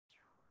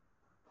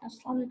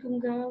Assalamu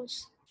alaikum,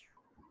 girls.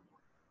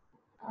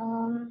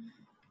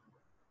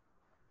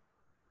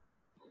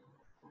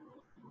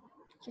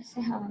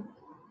 कैसे हैं आप?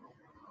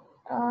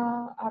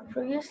 Our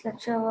previous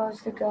lecture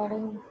was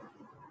regarding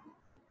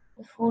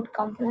the food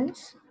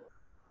components.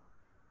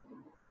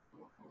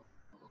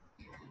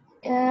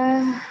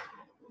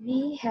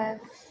 We have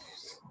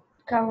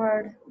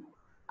covered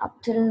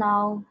up till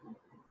now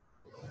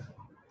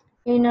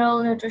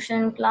mineral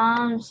nutrition in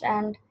plants,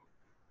 and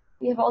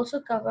we have also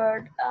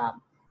covered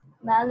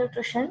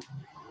malnutrition,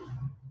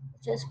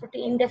 which is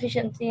protein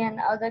deficiency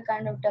and other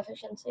kind of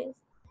deficiencies.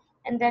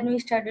 And then we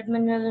studied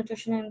mineral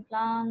nutrition in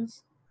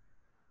plants,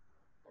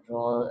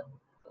 role,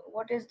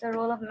 what is the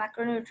role of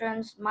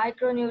macronutrients,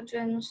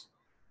 micronutrients,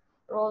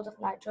 roles of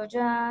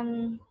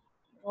nitrogen,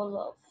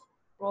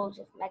 roles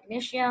of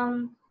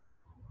magnesium,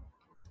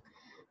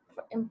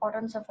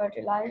 importance of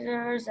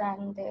fertilizers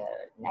and their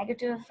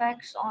negative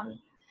effects on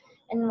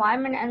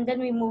environment. And then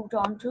we moved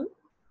on to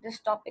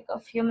this topic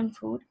of human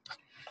food,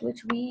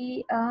 which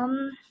we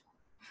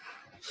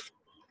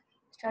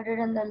studied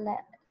in the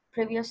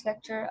previous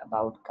lecture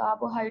about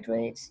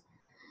carbohydrates,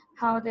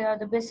 how they are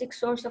the basic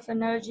source of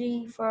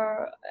energy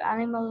for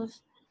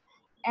animals,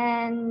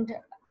 and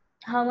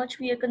how much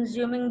we are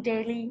consuming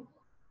daily,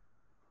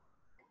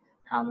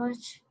 how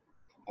much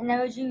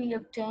energy we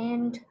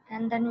obtained,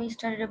 and then we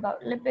studied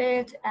about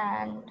lipids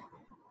and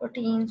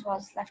proteins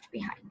was left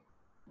behind.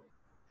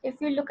 If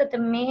we look at the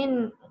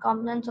main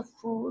components of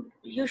food,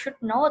 you should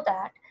know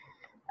that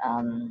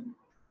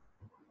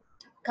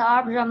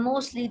carbs are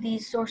mostly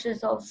these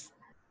sources of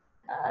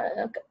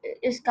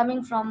is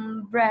coming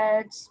from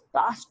breads,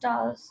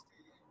 pastas,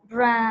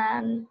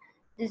 bran,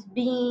 these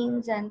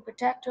beans and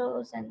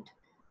potatoes and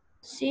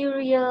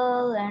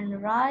cereal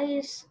and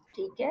rice.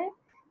 Okay,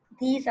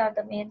 these are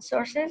the main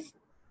sources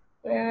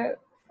where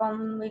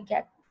from we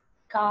get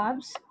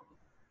carbs.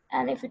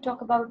 And if we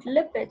talk about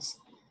lipids,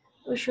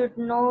 we should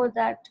know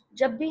that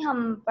जब भी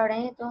हम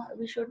पढ़ें तो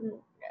we should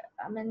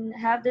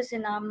have this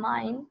in our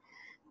mind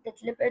that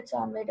lipids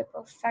are made up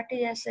of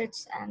fatty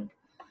acids and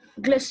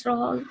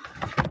glycerol,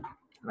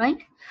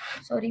 right?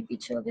 Sorry,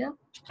 पीछे हो गया.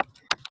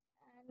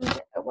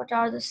 And what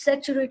are the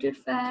saturated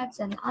fats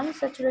and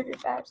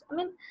unsaturated fats?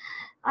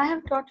 I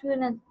have taught you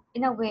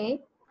in a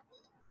way,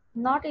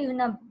 not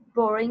even a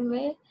boring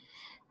way.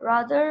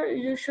 Rather,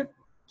 you should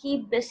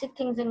keep basic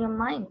things in your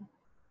mind.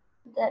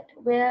 That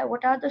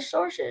what are the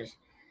sources,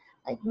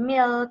 like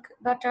milk,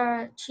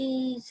 butter,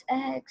 cheese,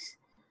 eggs,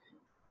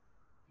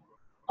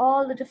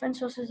 all the different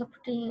sources of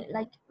protein,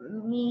 like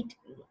meat,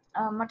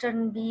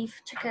 mutton,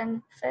 beef,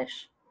 chicken,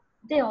 fish.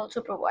 They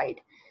also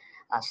provide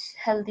us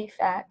healthy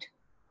fat,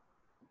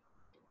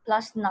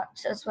 plus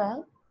nuts as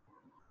well.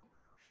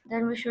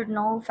 Then we should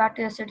know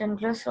fatty acid and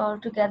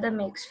glycerol together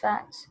makes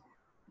fats,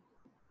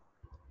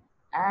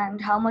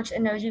 and how much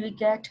energy we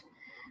get.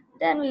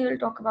 Then we will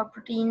talk about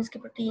proteins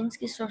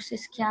ki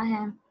sources kya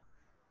hain.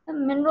 The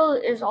mineral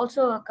is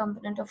also a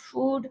component of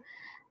food,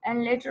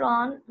 and later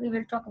on we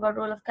will talk about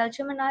role of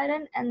calcium and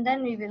iron, and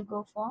then we will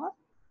go for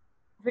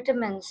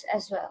vitamins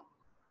as well.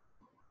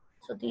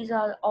 So these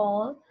are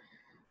all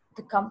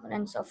the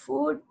components of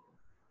food.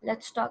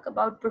 Let's talk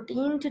about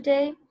protein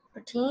today.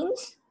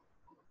 Proteins,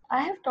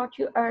 I have taught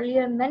you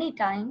earlier many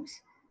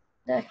times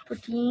that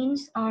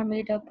proteins are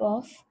made up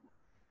of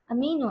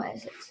amino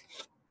acids.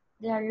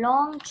 They are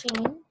long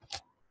chain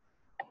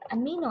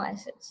amino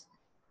acids,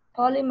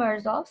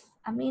 polymers of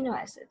amino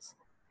acids.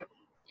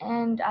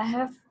 And I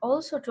have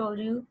also told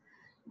you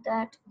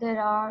that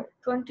there are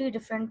 20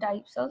 different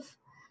types of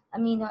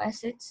amino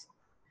acids,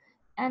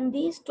 and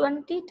these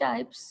 20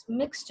 types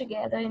mix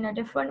together in a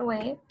different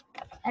way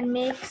and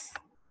makes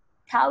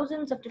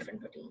thousands of different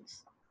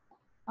proteins.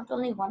 Not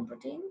only one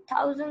protein,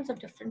 thousands of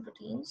different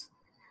proteins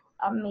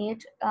are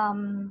made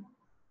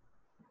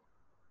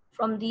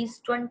from these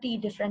 20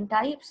 different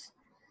types.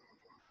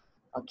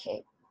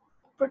 Okay,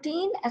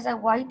 protein as a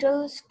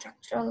vital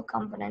structural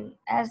component,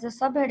 as the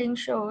subheading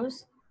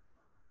shows,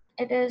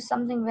 it is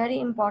something very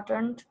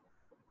important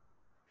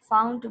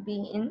found to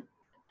be in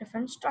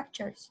different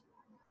structures.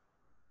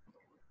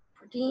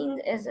 Protein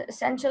is an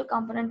essential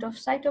component of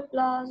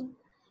cytoplasm,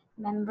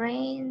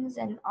 membranes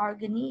and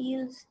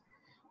organelles.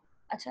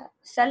 अच्छा,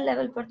 cell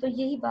level पर तो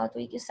यही बात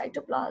हुई कि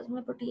cytoplasm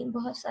में protein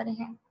बहुत सारे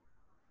हैं.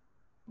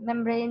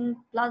 Membrane,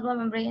 plasma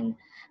membrane,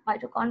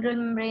 mitochondrial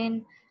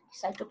membrane,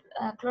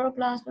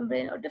 chloroplast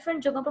membrane और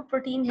डिफरेंट जगहों पर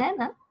प्रोटीन है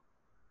ना.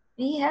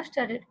 We have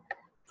studied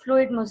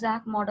fluid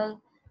mosaic model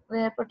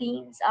where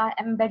proteins are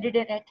embedded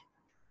in it,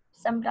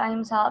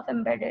 sometimes half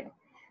embedded,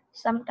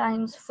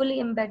 sometimes fully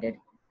embedded.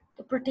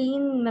 The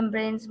protein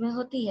membranes में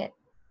होती है.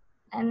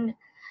 And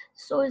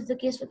so is the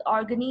case with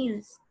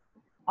organelles.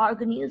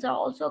 Organelles are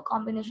also a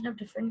combination of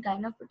different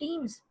kind of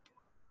proteins.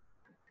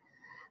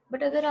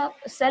 But अगर आप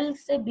cell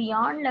से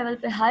beyond level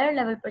पे, higher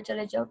level पर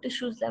चले जाओ,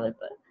 टिश्यूज लेवल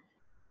पर,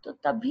 तो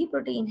तब भी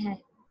प्रोटीन है.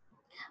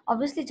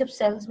 ऑब्वियसली जब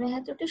सेल्स में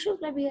है तो टिश्यूज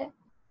में भी है.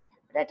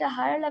 But at a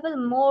higher level,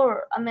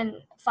 more,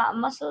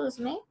 muscles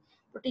में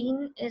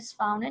protein is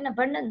found in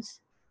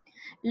abundance.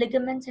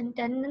 Ligaments and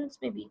tendons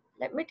maybe.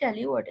 Let me tell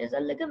you what is a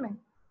ligament.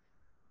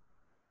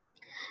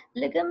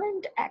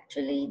 Ligament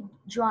actually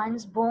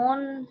joins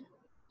bone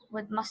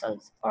with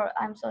muscles, or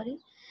I'm sorry,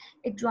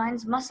 it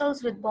joins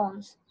muscles with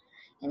bones.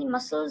 Any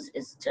muscles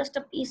is just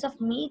a piece of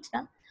meat.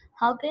 Na?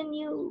 How can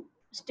you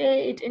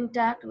stay it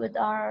intact with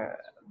our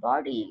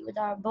body, with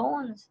our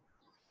bones?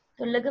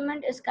 So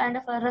ligament is kind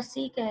of a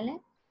रस्सी कह लें,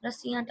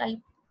 रस्सियाँ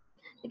type,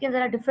 लेकिन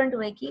ज़रा different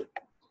way की.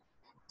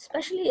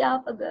 Specially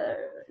आप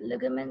अगर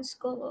ligaments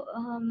को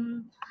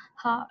हम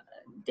हाँ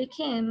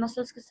देखें,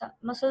 मसल्स के साथ,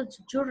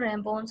 मसल्स जुड़ रहे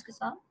हैं बोन्स के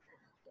साथ,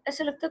 तो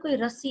ऐसा लगता है कोई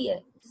रस्सी है,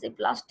 जैसे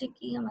प्लास्टिक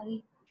की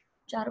हमारी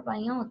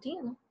चारपाइयाँ होती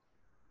हैं ना,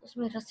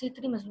 उसमें रस्सी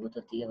इतनी मजबूत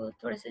होती है, वो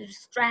थोड़े से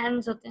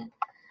स्ट्रैंड्स होते हैं.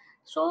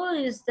 So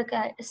is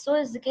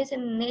the case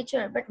in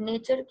nature, but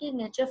nature की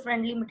नेचर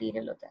फ्रेंडली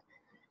मटेरियल होता है.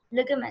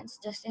 लिगामेंट्स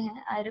जैसे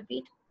हैं, I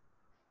repeat,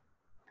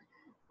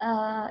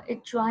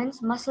 it joins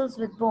muscles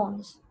with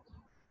bones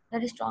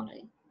very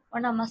strongly,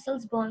 वरना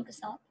मसल्स बोन के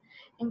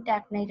साथ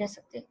इंटैक्ट नहीं रह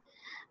सकते.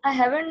 I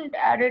haven't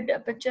added a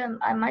picture.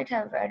 I might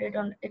have added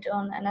on it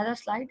on another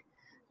slide,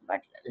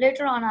 but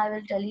later on I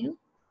will tell you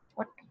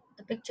what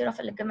the picture of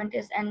a ligament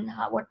is and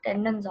what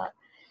tendons are.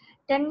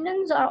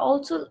 Tendons are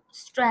also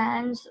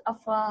strands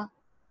of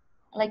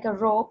like a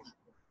rope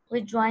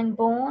which join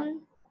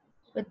bone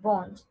with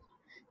bones.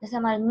 जैसे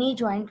हमारे knee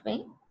joint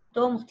में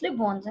दो मुख्तलिफ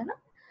bones है ना,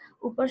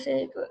 ऊपर से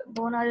एक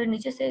बोन आ रही है,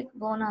 नीचे से एक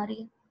बोन आ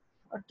रही है,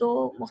 और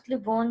दो मुख्तलिफ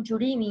बोन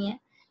जुड़ी हुई हैं.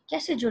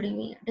 कैसे जुड़ी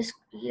हुई हैं?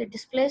 ये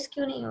डिस्प्लेस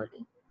क्यों नहीं हो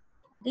रही?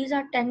 These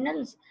are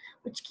tendons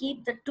which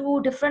keep the two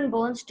different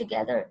bones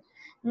together.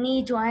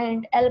 Knee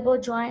joint, elbow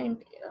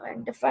joint,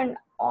 and different,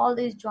 all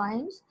these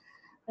joints,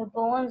 the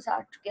bones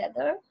are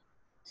together.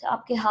 So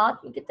आपके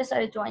हाथ में कितने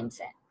सारे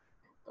joints हैं,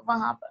 तो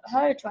वहाँ पर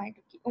हर joint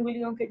की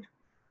उंगलियों के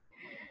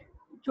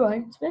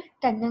joints में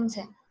tendons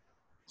हैं.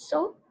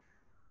 So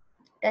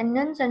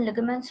tendons and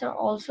ligaments are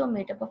also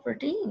made up of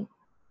protein.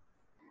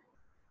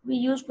 We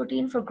use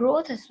protein for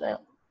growth as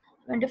well.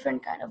 When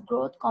different kind of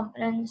growth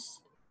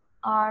components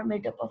are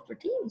made up of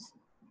proteins.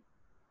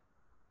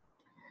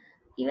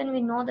 Even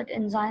we know that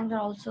enzymes are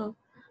also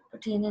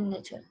protein in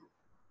nature.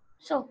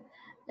 So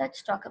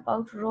let's talk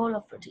about role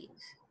of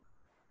proteins.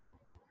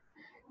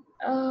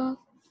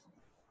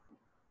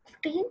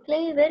 Protein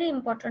play a very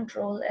important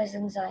role as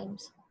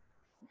enzymes,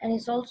 and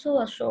it's also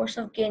a source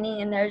of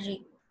gaining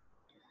energy.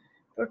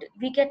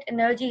 We get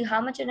energy.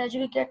 How much energy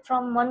we get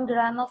from 1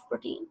 gram of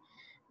protein?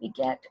 We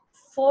get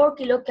 4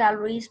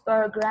 kilocalories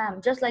per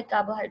gram, just like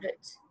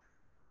carbohydrates.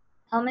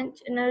 How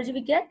much energy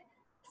we get?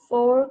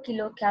 4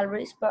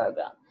 kilocalories per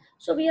gram.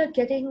 So we are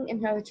getting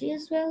energy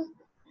as well,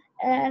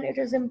 and it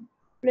is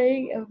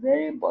playing a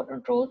very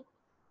important role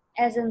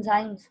as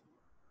enzymes.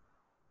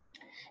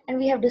 And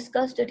we have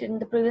discussed it in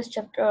the previous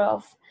chapter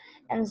of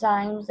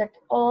enzymes, that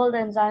all the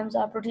enzymes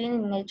are protein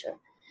in nature,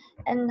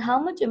 and how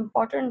much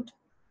important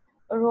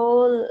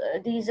role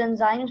these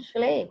enzymes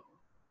play.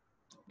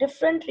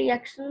 Different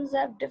reactions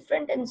have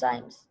different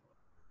enzymes.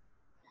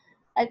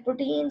 Like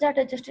proteins are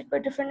digested by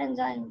different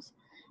enzymes,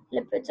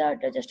 lipids are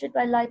digested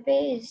by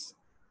lipase,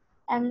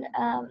 and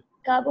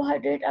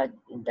carbohydrates are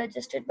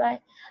digested by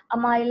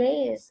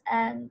amylase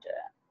and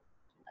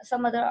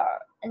some other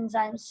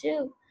enzymes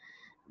too.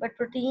 But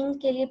protein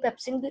के लिए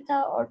pepsin भी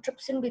था और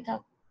trypsin भी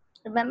था.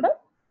 Remember?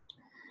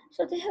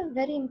 So they have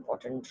very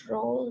important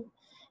role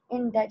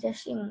in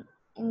digesting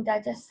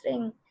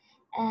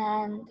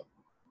and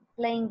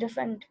playing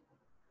different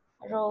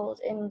roles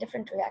in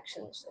different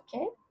reactions.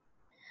 Okay.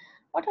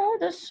 What are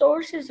the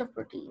sources of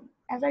protein?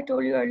 As I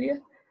told you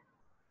earlier,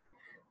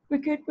 we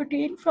get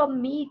protein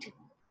from meat,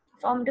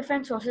 from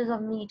different sources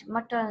of meat: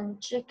 mutton,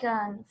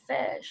 chicken,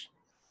 fish,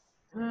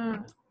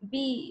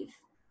 beef,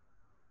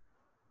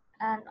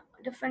 and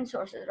different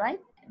sources, right?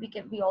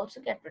 We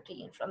also get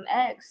protein from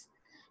eggs.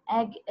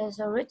 Egg is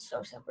a rich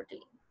source of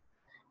protein.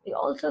 We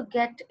also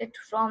get it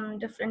from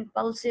different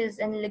pulses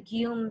and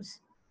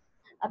legumes.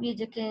 अब ये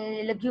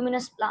देखें,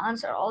 leguminous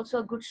plants are also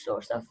a good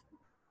source of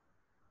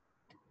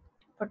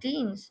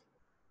proteins.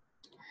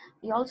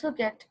 We also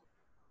get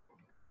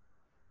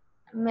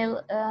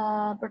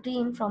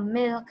protein from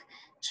milk,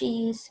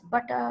 cheese,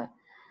 butter.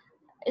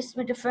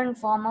 इसमें different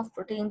form of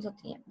proteins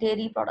होती हैं.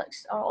 Dairy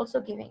products are also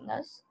giving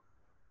us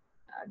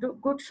a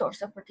good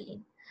source of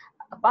protein.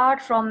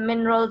 Apart from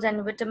minerals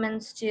and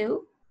vitamins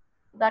too,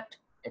 but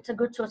it's a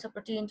good source of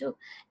protein too.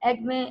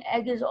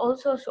 Egg is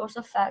also a source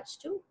of fats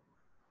too,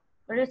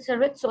 but it's a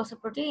rich source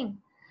of protein.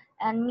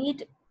 And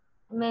meat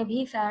में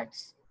भी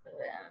fats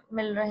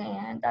मिल रहे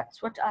हैं.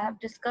 That's what I have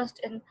discussed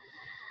in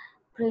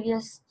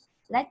previous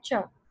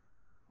lecture.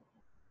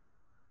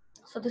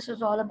 So this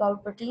is all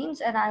about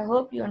proteins, and I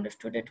hope you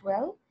understood it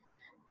well.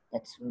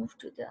 Let's move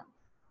to the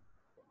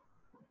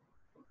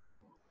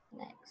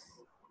next.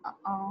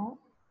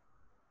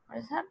 What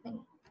is happening?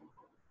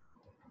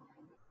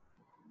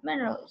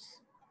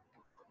 Minerals.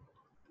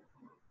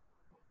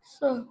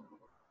 So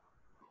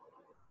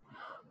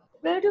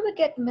where do we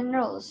get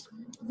minerals?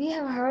 We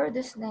have heard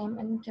this name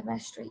in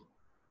chemistry,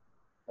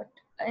 but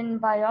in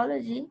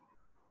biology,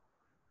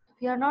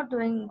 we are not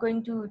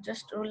going to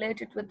just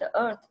relate it with the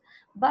earth,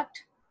 but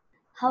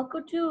How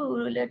could you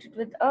relate it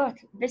with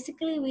earth?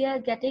 Basically, we are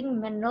getting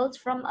minerals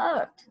from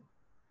earth.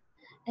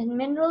 And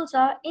minerals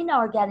are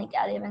inorganic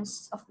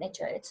elements of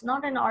nature. It's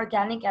not an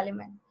organic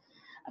element.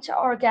 अच्छा,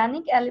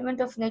 organic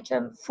element of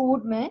nature,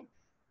 food में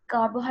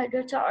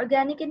carbohydrates are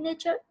organic in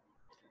nature,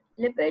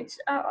 lipids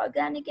are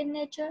organic in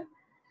nature,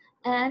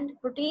 and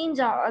proteins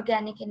are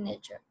organic in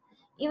nature.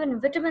 Even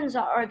vitamins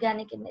are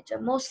organic in nature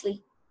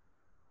mostly.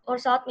 और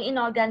साथ में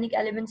inorganic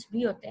elements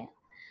भी होते हैं.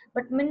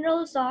 But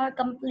minerals are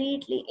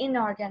completely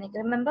inorganic.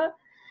 Remember,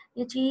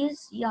 ये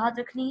चीज़ याद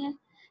रखनी है.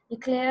 ये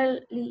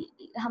clearly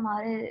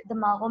हमारे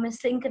दिमागों में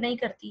sync नहीं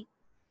करती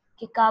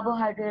कि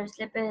carbohydrates,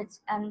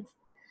 lipids, and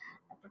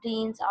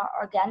proteins are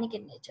organic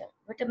in nature.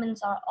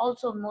 Vitamins are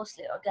also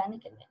mostly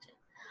organic in nature.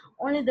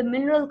 Only the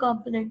mineral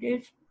component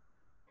is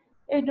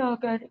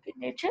inorganic in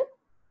nature.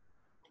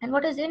 And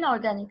what is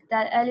inorganic?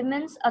 The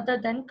elements other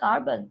than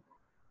carbon.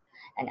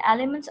 And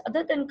elements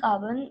other than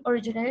carbon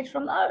originate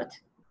from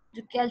earth.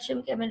 जो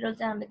calcium के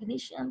minerals and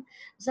magnesium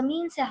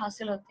ज़मीन से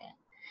हासिल होते हैं.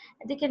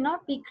 They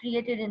cannot be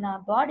created in our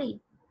body.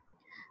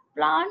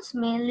 Plants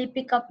mainly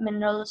pick up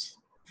minerals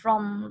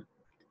from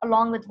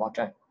along with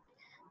water.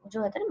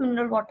 जो है ना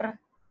mineral water.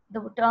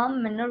 The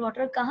term mineral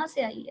water कहाँ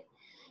से आई है?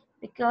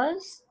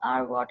 Because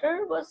our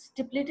water was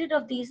depleted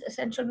of these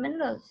essential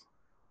minerals.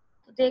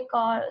 So they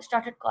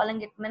started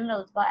calling it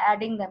minerals by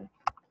adding them.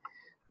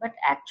 But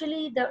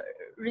actually, the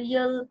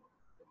real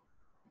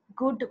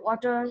good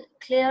water,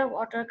 clear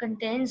water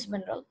contains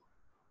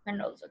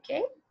minerals,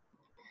 okay?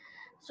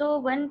 So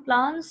when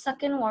plants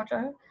suck in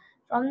water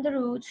from the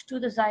roots to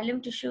the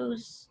xylem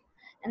tissues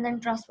and then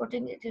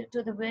transporting it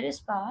to the various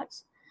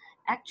parts,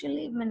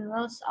 actually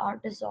minerals are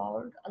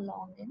dissolved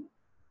along in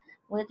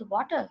with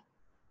water.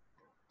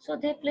 So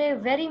they play a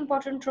very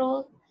important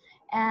role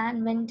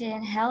and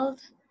maintain health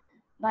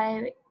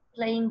by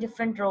playing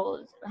different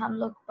roles. हम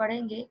लोग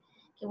पढ़ेंगे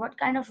कि what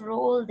kind of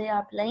role they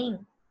are playing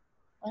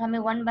और हमें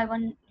one by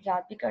one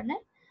याद भी करना है.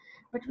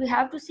 But we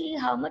have to see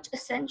how much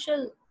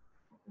essential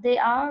they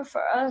are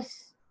for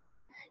us.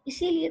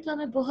 इसीलिए तो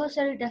हमें बहुत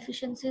सारी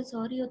deficiencies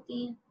हो रही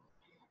होती हैं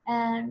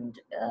and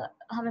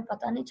हमें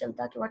पता नहीं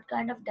चलता कि what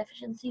kind of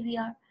deficiency we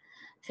are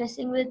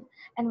facing with,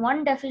 and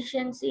one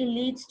deficiency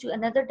leads to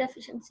another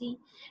deficiency,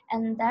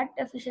 and that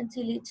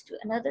deficiency leads to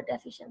another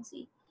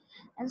deficiency,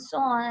 and so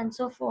on and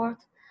so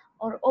forth.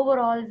 Or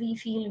overall we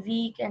feel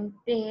weak and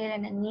pale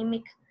and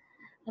anemic.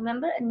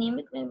 Remember,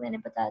 anemic में मैंने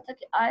बताया था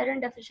कि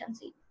iron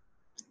deficiency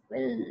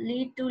will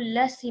lead to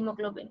less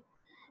hemoglobin.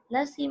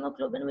 Less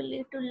hemoglobin will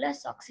lead to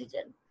less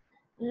oxygen.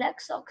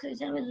 Less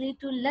oxygen will lead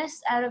to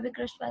less aerobic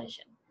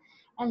respiration.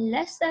 And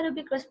less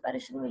aerobic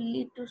respiration will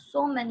lead to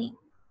so many,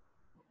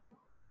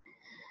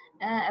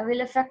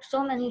 will affect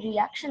so many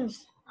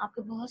reactions.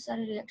 आपके बहुत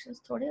सारे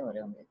reactions थोड़े हो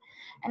रहे होंगे.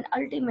 And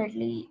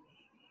ultimately,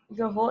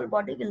 your whole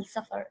body will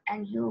suffer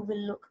and you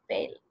will look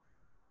pale.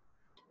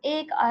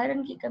 एक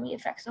iron की कमी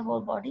affects the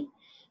whole body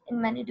in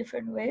many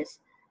different ways.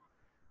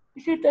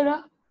 इसी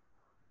तरह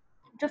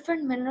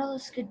different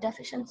minerals की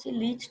deficiency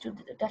leads to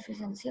the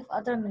deficiency of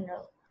other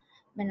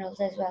minerals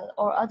as well,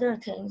 or other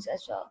things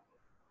as well,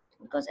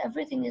 because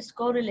everything is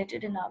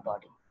correlated in our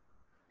body.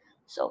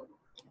 So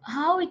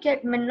how we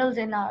get minerals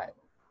in our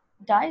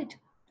diet?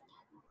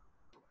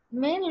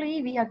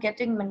 Mainly we are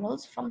getting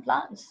minerals from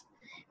plants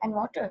and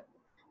water.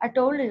 I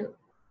told you,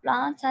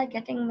 plants are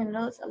getting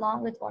minerals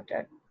along with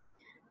water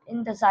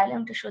in the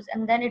xylem tissues,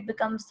 and then it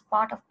becomes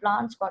part of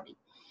plant's body.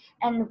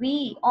 And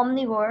we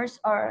omnivores,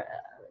 or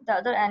the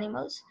other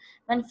animals,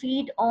 when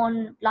feed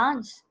on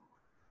plants,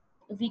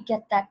 we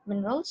get that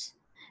minerals,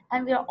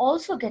 and we are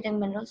also getting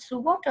minerals through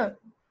water,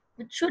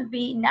 which should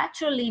be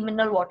naturally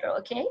mineral water,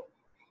 okay?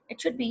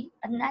 It should be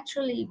a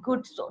naturally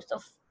good source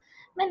of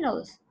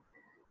minerals.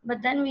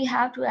 But then we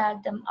have to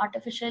add them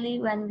artificially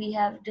when we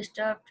have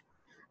disturbed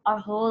our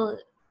whole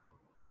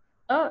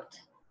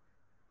earth.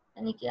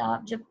 यानी कि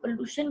आप जब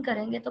pollution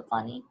करेंगे तो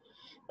पानी,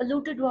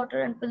 polluted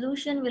water and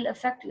pollution will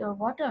affect your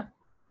water,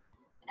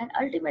 and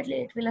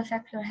ultimately it will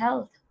affect your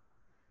health.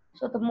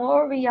 So the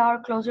more we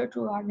are closer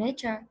to our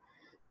nature,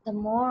 the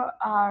more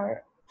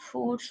our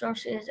food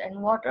sources and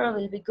water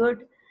will be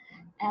good,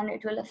 and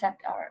it will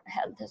affect our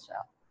health as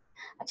well.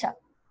 Acha,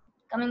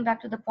 coming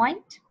back to the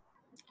point,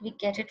 we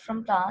get it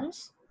from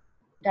plants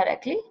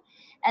directly,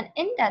 and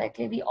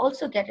indirectly we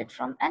also get it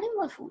from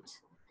animal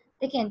foods.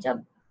 देखिए,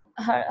 जब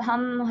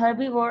हम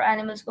herbivore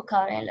animals को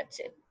खा रहे हैं, let's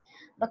say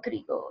बकरी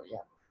को या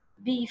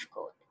beef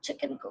को,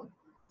 chicken को,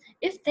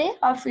 if they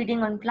are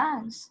feeding on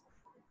plants,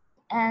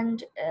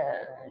 and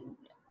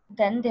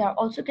then they are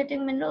also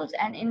getting minerals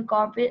and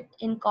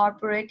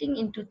incorporating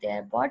into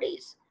their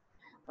bodies.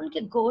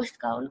 उनके गोश्त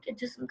का, उनके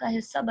जिस्म का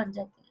हिस्सा बन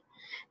जाती है.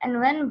 And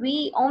when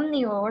we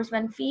omnivores,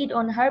 when feed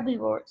on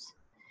herbivores,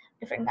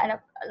 different kind of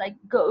like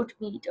goat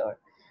meat or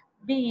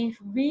beef,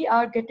 we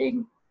are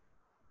getting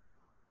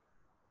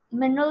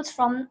minerals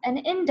from an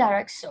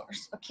indirect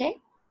source, okay?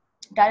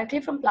 Directly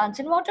from plants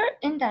and water,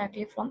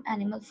 indirectly from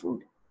animal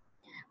food.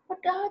 What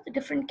are the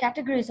different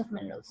categories of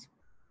minerals?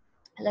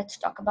 Let's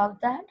talk about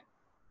that.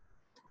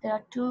 There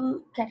are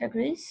two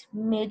categories,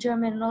 major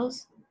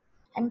minerals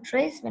and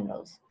trace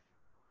minerals.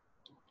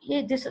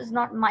 Yeah, this is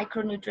not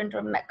micronutrient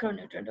or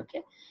macronutrient,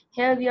 okay?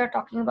 Here we are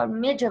talking about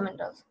major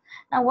minerals.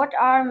 Now, what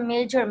are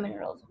major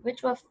minerals?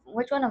 Which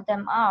one of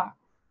them are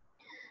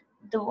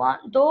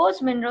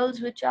those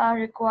minerals which are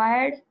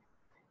required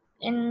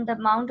in the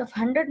amount of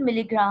 100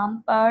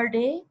 milligram per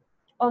day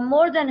or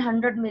more than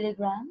 100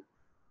 milligram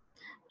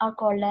are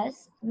called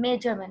as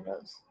major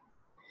minerals.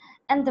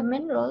 And the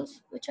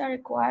minerals which are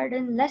required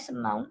in less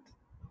amount,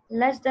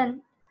 less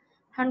than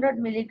 100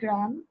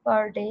 milligram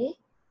per day,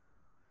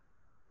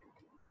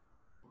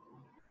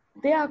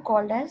 they are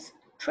called as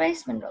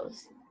trace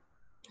minerals.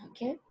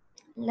 Okay,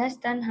 less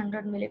than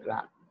 100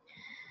 milligram.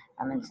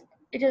 I mean,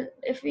 it is,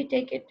 if we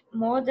take it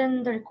more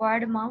than the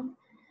required amount,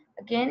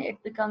 again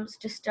it becomes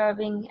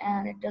disturbing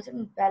and it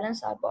doesn't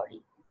balance our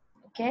body.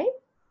 Okay,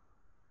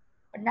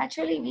 but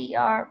naturally we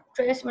are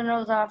trace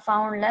minerals are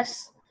found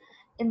less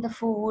in the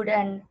food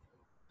and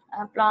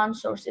plant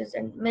sources,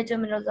 and major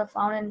minerals are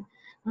found in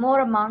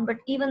more amount, but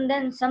even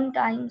then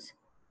sometimes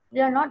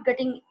we are not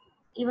getting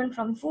even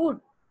from food,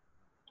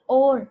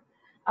 or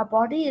our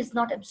body is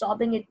not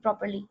absorbing it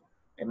properly.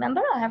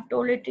 Remember, I have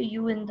told it to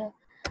you in the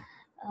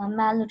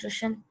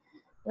malnutrition,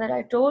 where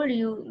I told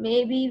you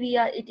maybe we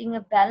are eating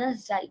a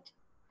balanced diet,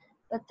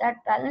 but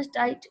that balanced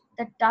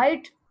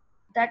diet,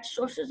 that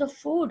sources of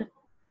food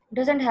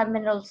doesn't have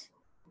minerals,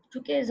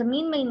 क्योंकि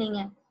ज़मीन में ही नहीं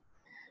है,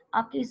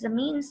 आपकी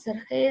ज़मीन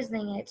सरखेज़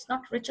नहीं है, it's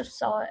not rich of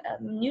soil,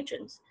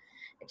 nutrients,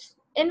 it's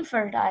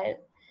infertile,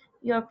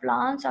 your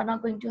plants are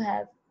not going to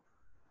have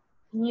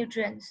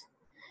nutrients,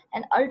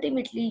 and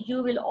ultimately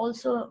you will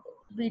also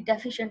be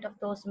deficient of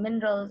those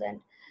minerals and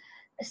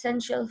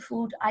essential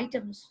food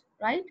items,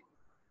 right?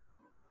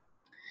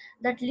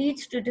 That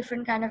leads to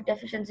different kind of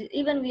deficiencies.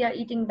 Even we are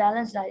eating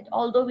balanced diet,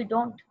 although we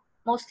don't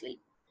mostly,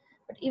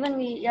 but even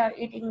we are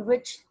eating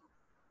rich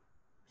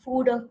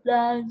food of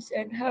plants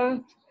and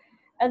herbs,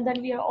 and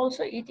then we are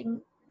also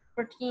eating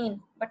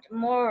protein, but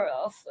more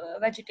of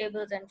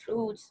vegetables and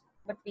fruits,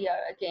 but we are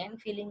again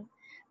feeling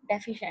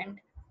deficient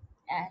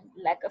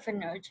and lack of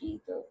energy.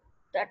 So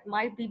that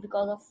might be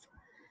because of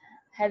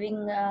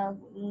having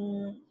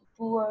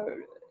poor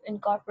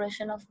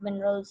incorporation of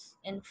minerals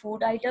in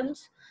food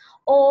items,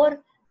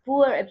 or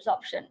poor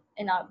absorption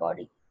in our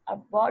body. Our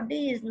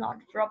body is not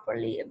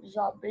properly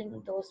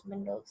absorbing those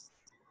minerals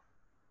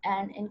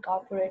and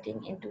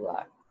incorporating into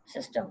our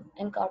system.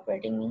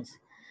 Incorporating means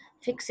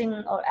fixing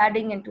or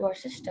adding into our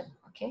system.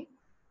 Okay,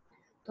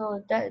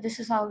 so this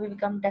is how we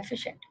become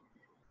deficient.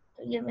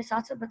 तो ये मैं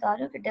साथ साथ बता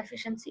रही हूँ कि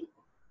deficiency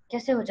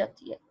कैसे हो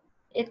जाती है.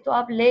 एक तो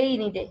आप ले ही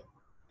नहीं दे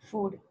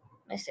फूड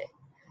में से,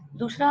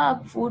 दूसरा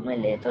आप फूड में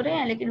ले तो रहे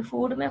हैं लेकिन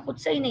फूड में खुद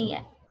से ही नहीं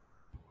है,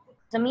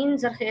 ज़मीन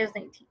जरखेज़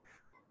नहीं थी.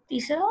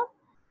 तीसरा,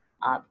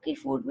 आपकी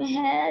फूड में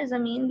है,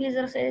 ज़मीन भी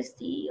जरखेज़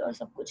थी और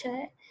सब कुछ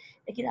है,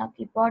 लेकिन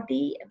आपकी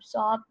बॉडी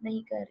एब्सॉर्ब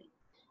नहीं कर रही.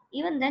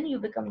 Even then you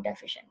become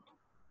deficient.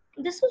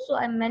 This is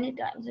why many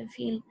times we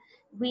feel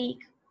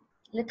weak,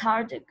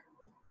 lethargic,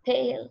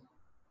 pale.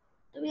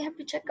 So we have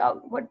to check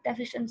out what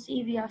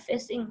deficiency we are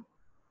facing,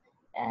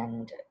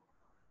 and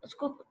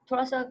उसको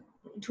थोड़ा सा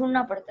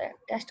ढूंढना पड़ता है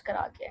टेस्ट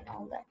करा के and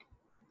all that.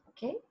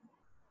 Okay.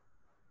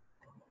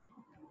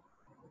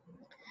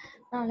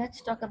 Now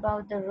let's talk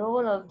about the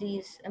role of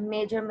these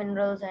major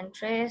minerals and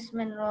trace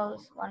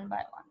minerals one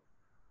by one.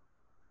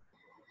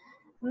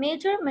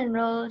 Major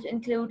minerals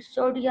include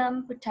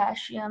sodium,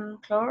 potassium,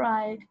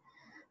 chloride,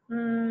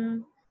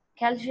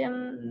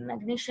 calcium,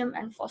 magnesium,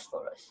 and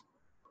phosphorus.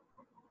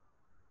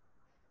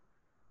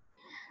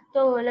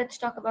 So let's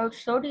talk about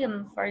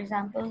sodium, for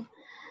example.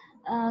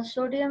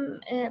 Sodium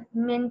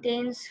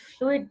maintains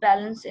fluid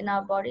balance in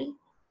our body.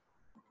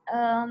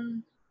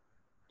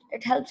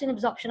 It helps in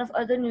absorption of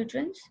other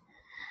nutrients.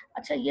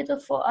 अच्छा, ये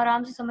तो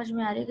आराम से समझ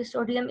में आ रही है कि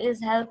sodium is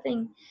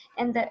helping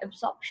in the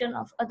absorption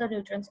of other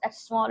nutrients at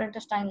small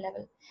intestine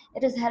level.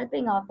 It is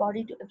helping our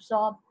body to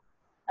absorb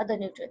other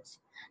nutrients.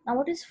 Now,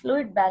 what is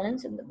fluid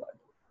balance in the body?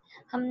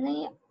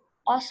 हमने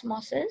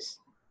osmosis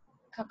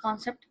का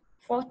concept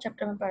 4th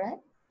chapter में पढ़ा है.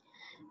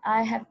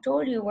 I have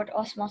told you what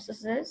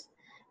osmosis is.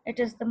 It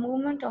is the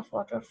movement of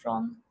water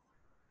from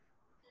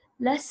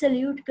less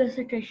solute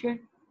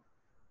concentration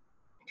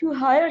to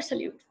higher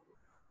solute.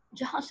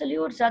 जहाँ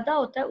solute ज़्यादा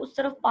होता है उस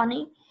तरफ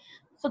पानी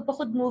खुद ब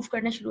खुद मूव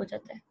करने शुरू हो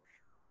जाता है.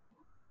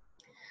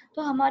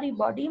 तो हमारी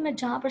बॉडी में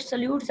जहाँ पर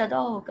solute ज़्यादा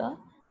होगा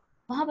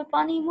वहाँ पर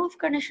पानी मूव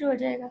करने शुरू हो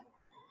जाएगा.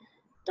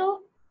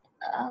 तो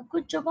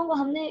कुछ जगहों को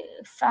हमने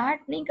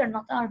फैट नहीं करना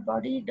होता. Our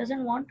body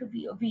doesn't want to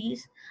be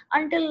obese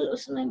until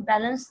उसमें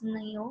बैलेंस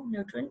नहीं हो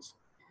nutrients.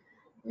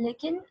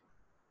 लेकिन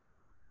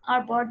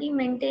our body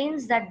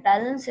maintains that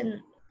balance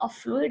of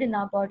fluid in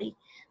our body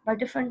by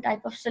different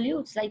type of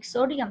solutes like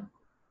sodium.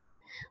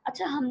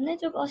 अच्छा, हमने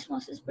जब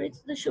ऑस्मोसिस पढ़ी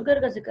थी तो शुगर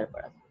का जिक्र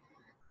पड़ा था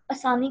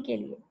आसानी के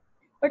लिए,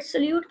 but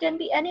solute can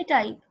be any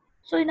type.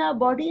 So in our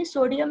body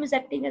sodium is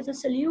acting as a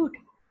solute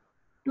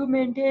to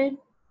maintain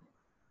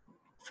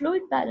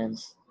fluid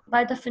balance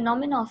by the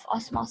phenomena of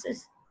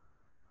osmosis.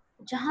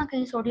 जहाँ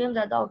कहीं सोडियम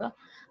ज़्यादा होगा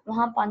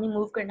वहाँ पानी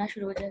मूव करना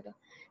शुरू हो जाएगा.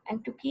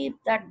 And to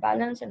keep that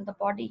balance in the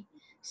body,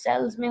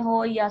 cells में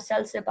हो या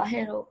सेल से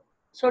बाहर हो,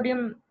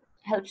 sodium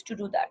helps to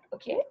do that.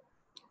 Okay,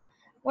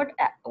 what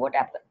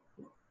happened?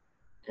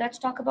 Let's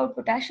talk about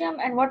potassium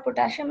and what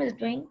potassium is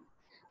doing.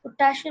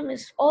 Potassium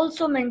is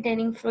also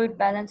maintaining fluid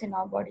balance in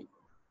our body.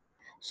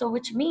 So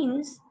which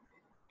means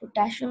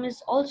potassium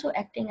is also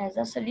acting as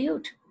a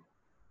solute.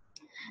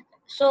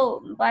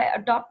 So by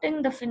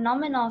adopting the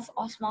phenomena of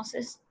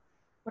osmosis,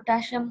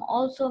 potassium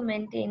also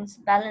maintains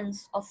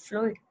balance of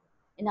fluid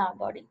in our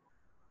body.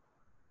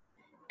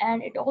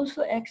 And it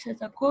also acts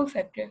as a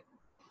cofactor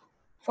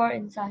for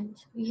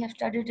enzymes. We have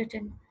studied it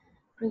in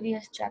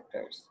previous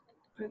chapter,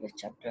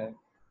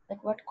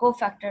 like what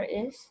cofactor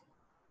is,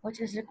 which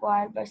is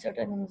required by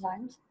certain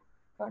enzymes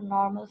for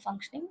normal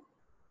functioning.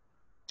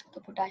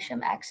 The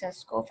potassium acts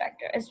as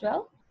cofactor as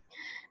well.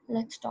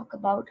 Let's talk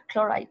about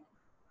chloride.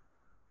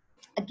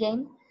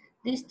 Again,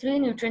 these three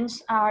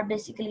nutrients are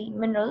basically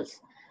minerals,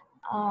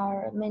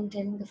 are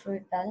maintaining the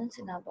fluid balance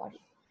in our body.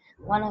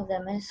 One of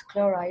them is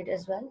chloride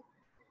as well,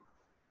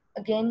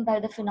 again by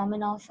the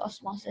phenomena of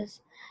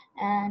osmosis.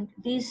 And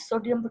these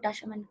sodium,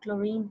 potassium, and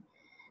chlorine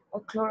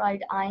or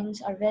chloride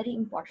ions are very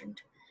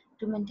important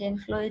to maintain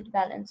fluid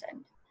balance.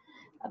 And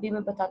अभी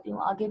मैं बताती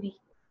हूँ आगे भी,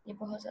 ये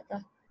बहुत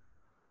ज़्यादा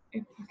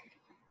important.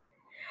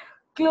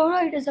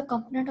 Chloride is a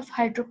component of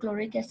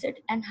hydrochloric acid,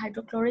 and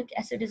hydrochloric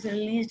acid is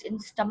released in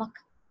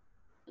stomach.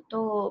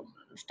 तो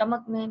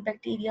स्टमक में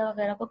बैक्टीरिया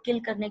वगैरह को किल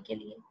करने के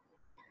लिए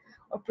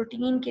और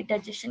प्रोटीन के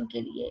डाइजेशन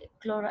के लिए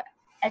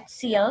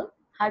HCl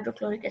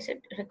हाइड्रोक्लोरिक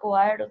एसिड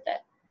रिक्वायर्ड होता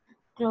है.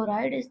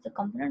 Chloride is the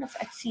component of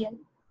HCl,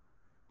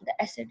 the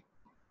acid,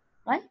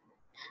 right.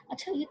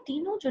 अच्छा, ये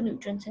तीनों जो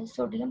न्यूट्रिएंट्स हैं,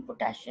 sodium,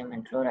 potassium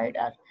and chloride,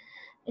 are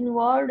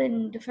involve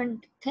in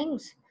different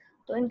things.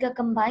 तो इनका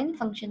कंबाइंड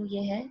फंक्शन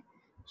ये है,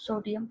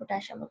 सोडियम,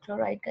 पोटेशियम और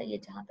क्लोराइड का, ये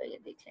जहाँ पे ये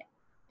देख लें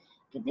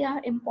कि they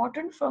are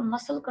important for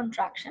muscle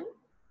contraction,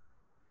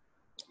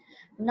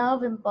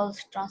 nerve impulse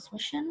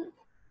transmission,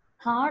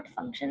 heart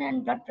function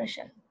and blood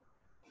pressure.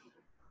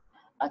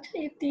 अच्छा,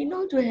 ये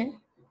तीनों जो है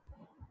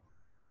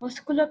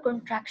मस्कुलर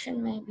कंट्रैक्शन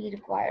में भी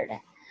रिक्वायर्ड है.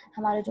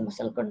 हमारे जो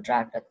मसल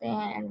कंट्रैक्ट करते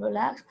हैं एंड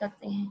रिलैक्स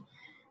करते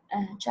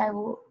हैं, चाहे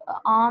वो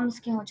आर्म्स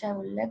के हों चाहे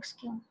वो लेग्स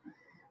के हों,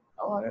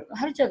 और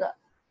हर जगह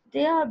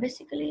they are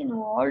basically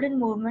involve in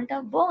movement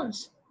of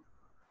bones.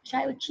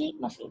 चाहे वो चीक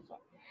मसल्स हो,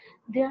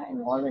 they are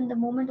involve in the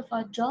movement of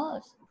our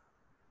jaws.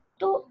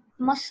 तो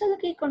मसल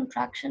की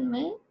कंट्रैक्शन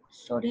में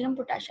sodium,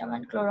 potassium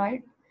and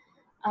chloride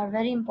are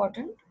very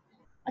important.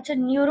 अच्छा,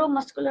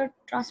 न्यूरोमस्कुलर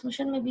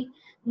ट्रांसमिशन में भी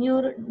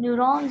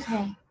न्यूरॉन्स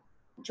में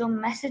जो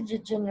मैसेज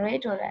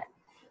जनरेट हो रहा है,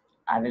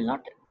 I will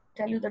not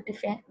tell you the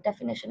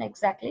definition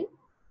exactly,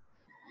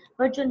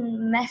 but जो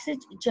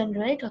मैसेज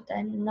जनरेट होता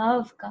है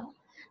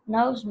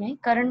नर्व्स में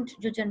करंट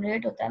जो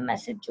जनरेट होता है,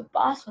 मैसेज जो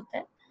पास होता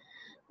है,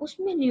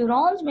 उसमें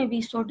न्यूरॉन्स में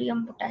भी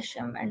sodium,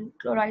 potassium and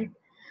chloride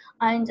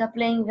ions are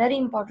playing very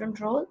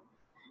important role.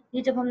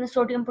 ये जब हमने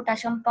सोडियम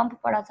पोटेशियम पंप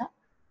पढ़ा था,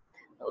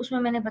 तो उसमें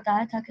मैंने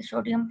बताया था कि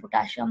sodium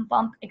potassium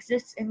pump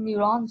exist in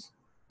neurons,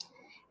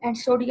 and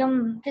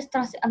sodium किस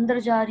तरह से अंदर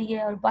जा रही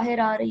है और बाहर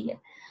आ रही है,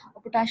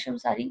 और पोटेशियम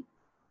सारी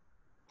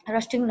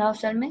रस्टिंग नर्व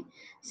सेल में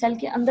सेल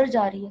के अंदर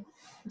जा रही है,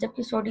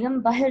 जबकि सोडियम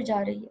बाहर जा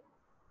रही है.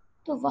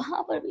 तो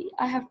वहाँ पर भी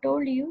I have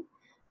told you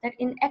that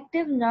in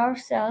active nerve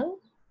cell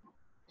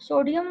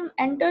sodium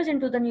enters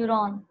into the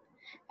neuron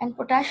and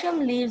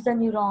potassium leaves the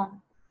neuron.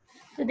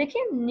 तो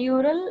देखिए,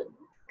 न्यूरल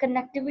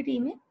कनेक्टिविटी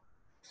में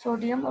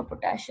सोडियम और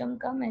पोटेशियम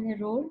का मैंने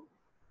रोल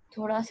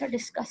थोड़ा सा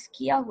डिस्कस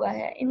किया हुआ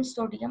है इन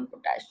सोडियम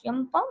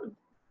पोटेशियम पंप.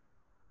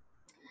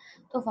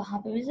 तो वहाँ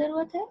पे भी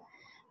ज़रूरत है.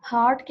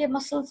 हार्ट के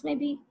मसल्स में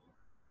भी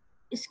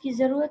इसकी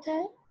ज़रूरत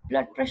है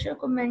ब्लड प्रेशर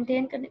को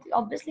मेंटेन करने के लिए.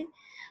 ऑब्वियसली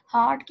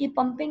हार्ट की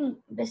pumping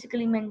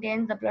basically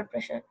maintain the blood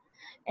pressure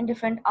in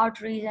different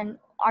arteries, and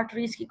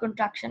arteries की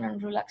कंट्रैक्शन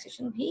एंड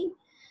रिलैक्सेशन भी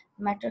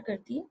मैटर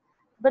करती है.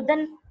 But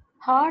then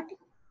heart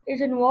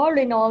is involve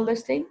in all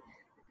this thing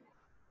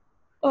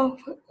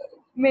of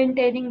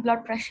maintaining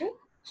blood pressure.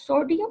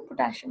 Sodium,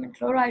 potassium and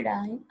chloride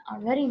ion are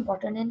very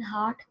important in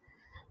heart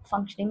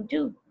functioning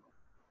too.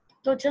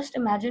 So just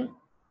imagine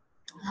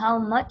how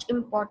much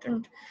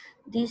important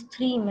these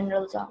three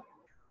minerals are.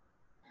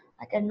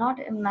 I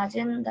cannot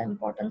imagine the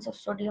importance of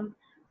sodium,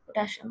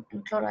 potassium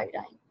and chloride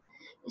ion.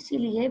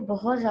 इसीलिए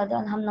बहुत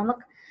ज़्यादा हम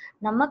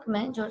नमक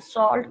में जो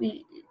salt we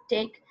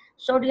take,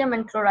 sodium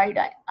and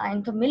chloride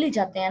ion तो मिल ही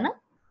जाते हैं ना,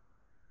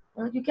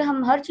 क्योंकि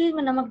हम हर चीज़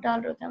में नमक डाल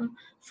रहे होते हैं. हम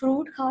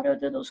फ्रूट खा रहे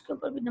होते हैं तो उसके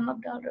ऊपर भी नमक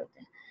डाल रहे होते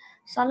हैं,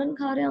 सालन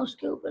खा रहे हैं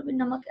उसके ऊपर भी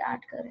नमक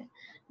ऐड कर रहे हैं.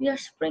 We are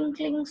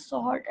sprinkling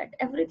salt at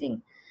everything,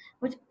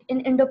 which in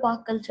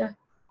Indo-Pak culture,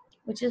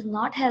 which is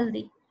not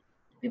healthy.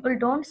 People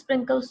don't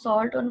sprinkle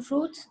salt on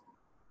fruits.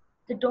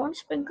 They don't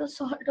sprinkle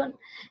salt on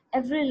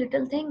every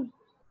little thing.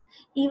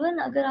 Even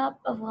अगर आप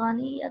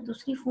अफगानी या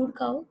दूसरी फूड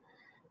खाओ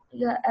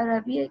या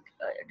Arabic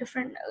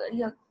different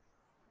या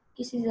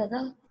किसी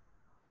ज़्यादा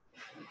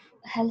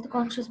health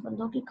conscious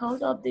बंदों की खाओ,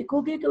 तो आप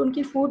देखोगे कि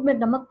उनकी फूड में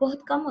नमक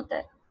बहुत कम होता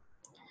है.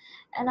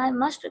 And I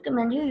must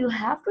recommend you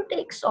have to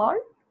take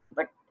salt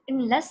but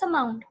in less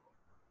amount,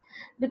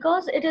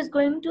 because it is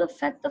going to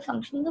affect the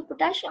functioning of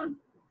potassium.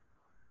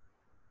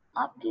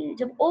 आपकी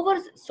जब ओवर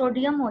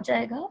सोडियम हो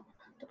जाएगा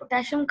तो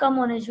पोटेशियम कम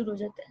होने शुरू हो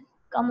जाते हैं,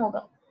 कम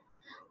होगा,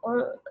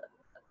 और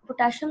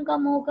पोटेशियम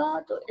कम होगा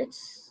तो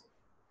it's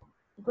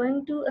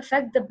going to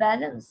affect the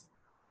balance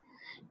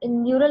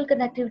in neural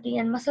connectivity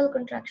and muscle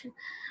contraction.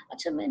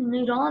 अच्छा, में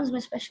न्यूरॉन्स में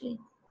स्पेशली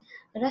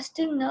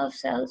रेस्टिंग नर्व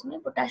सेल्स में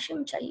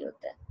पोटेशियम चाहिए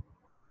होता है।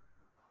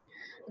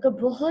 अगर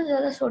बहुत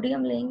ज़्यादा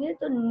सोडियम लेंगे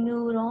तो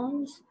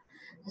न्यूरॉन्स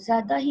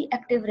ज़्यादा ही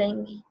एक्टिव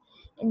रहेंगी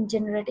इन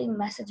जनरेटिंग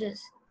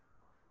मैसेजेस।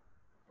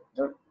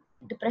 तो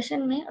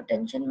डिप्रेशन में और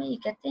टेंशन में ये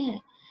कहते हैं,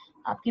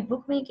 आपकी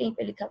बुक में कहीं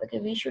पे लिखा हुआ कि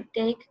we should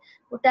take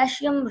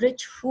potassium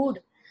rich food.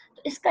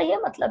 तो इसका ये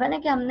मतलब है ना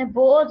कि हमने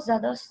बहुत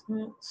ज़्यादा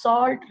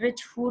सॉल्ट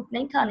रिच फूड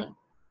नहीं खानी,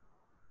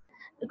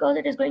 because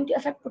it is going to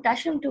affect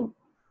potassium two.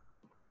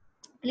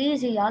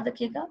 Please ये याद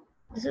रखिएगा,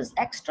 this is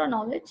extra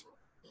knowledge,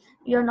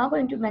 you are not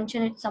going to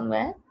mention it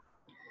somewhere,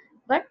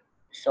 but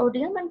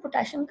sodium and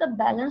potassium का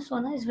बैलेंस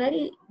होना is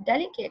very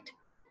delicate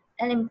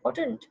and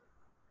important,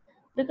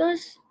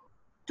 because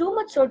too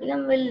much sodium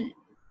will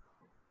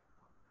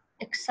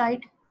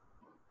excite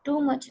too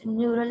much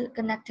neural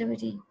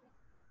connectivity.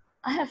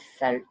 I have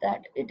felt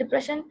that.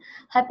 Depression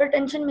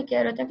hypertension में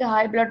कह रहे थे कि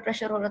high blood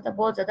pressure हो रहा था,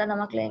 बहुत ज़्यादा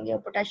नमक लेंगे और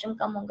पोटेशियम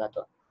कम होगा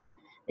तो,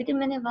 लेकिन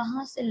मैंने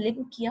वहाँ से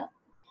लिंक किया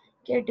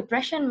कि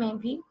डिप्रेशन में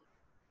भी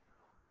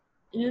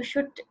you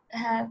should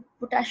have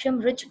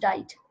potassium rich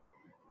diet.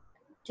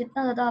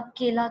 जितना ज़्यादा आप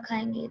केला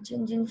खाएंगे,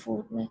 जिन जिन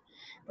फूड में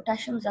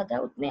पोटेशियम ज़्यादा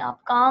है, उतने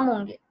आप काम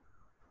होंगे।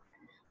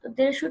 तो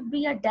there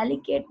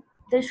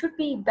should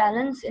be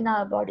balance in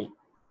our body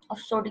of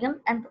sodium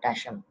and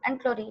potassium and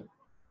chlorine.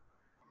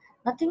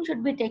 Nothing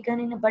should be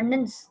taken in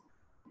abundance,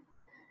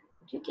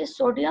 क्योंकि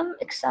sodium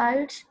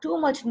excites too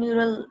much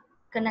neural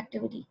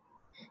connectivity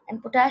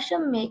and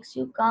potassium makes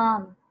you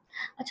calm.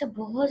 अच्छा,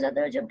 बहुत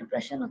ज़्यादा जब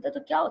डिप्रेशन होता है तो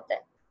क्या होता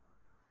है?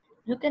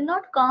 You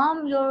cannot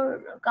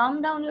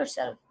calm down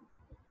yourself.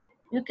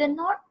 You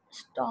cannot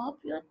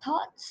stop your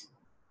thoughts.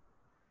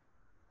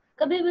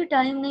 कभी भी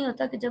टाइम नहीं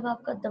होता कि जब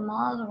आपका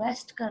दिमाग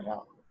रेस्ट कर रहा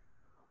हो,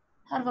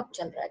 हर वक्त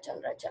चल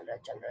रहा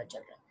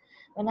है।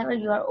 Whenever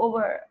you are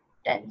over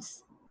tense,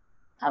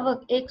 हर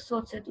वक्त एक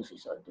सोच से दूसरी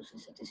सोच, दूसरी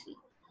से तीसरी।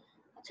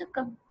 अच्छा,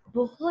 कब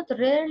बहुत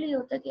रेयरली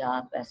होता है कि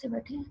आप ऐसे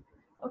बैठे हैं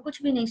और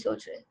कुछ भी नहीं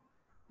सोच रहे।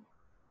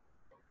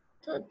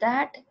 तो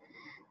that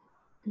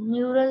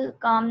neural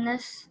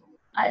calmness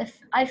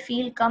I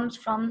feel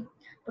comes from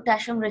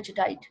potassium rich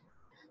diet.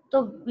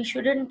 तो we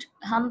shouldn't,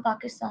 हम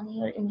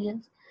पाकिस्तानी और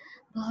इंडियंस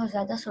बहुत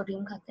ज़्यादा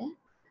सोडियम खाते हैं,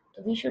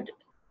 तो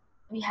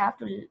we have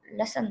to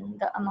lessen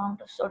the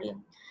amount of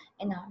sodium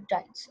in our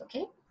diets.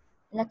 Okay,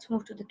 let's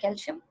move to the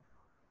calcium.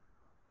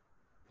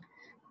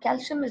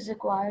 Calcium is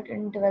required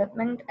in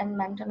development and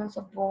maintenance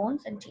of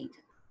bones and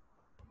teeth.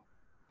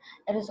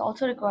 It is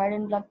also required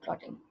in blood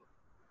clotting.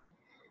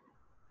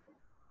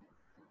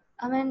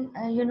 I mean,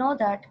 you know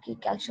that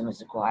calcium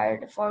is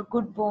required for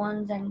good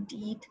bones and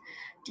teeth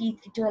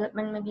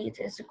development. Maybe it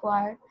is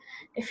required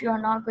if you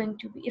are not going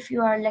to be, if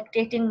you are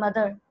lactating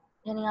mother,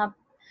 यानी आप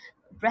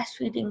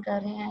breastfeeding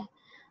कर रहे हैं,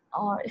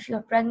 or if you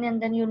are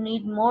pregnant, then you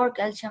need more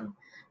calcium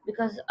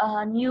because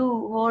a new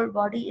whole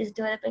body is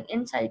developing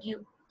inside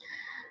you.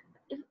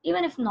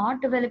 Even if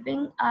not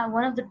developing,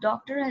 one of the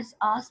doctor has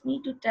asked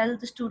me to tell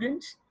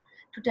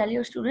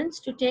your students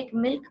to take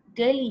milk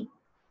daily,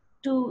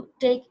 to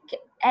take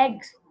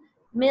eggs,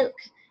 milk,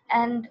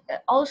 and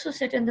also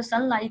sit in the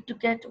sunlight to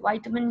get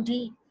vitamin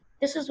D.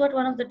 This is what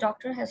one of the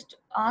doctor has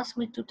asked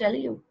me to tell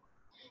you.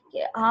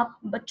 कि आप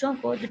बच्चों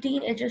को, the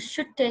teenagers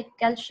should take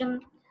calcium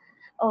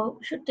or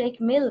should take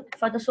milk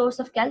for the source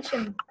of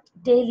calcium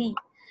daily.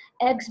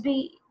 Eggs भी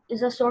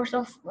is a source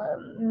of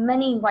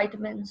many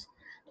vitamins.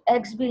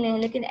 Eggs भी लें,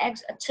 लेकिन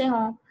eggs अच्छे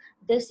हों,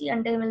 देसी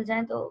अंडे मिल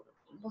जाएं तो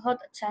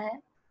बहुत अच्छा है,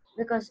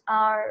 because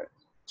our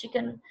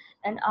chicken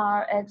and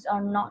our eggs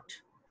are not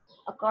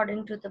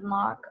according to the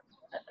mark,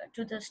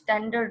 to the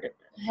standard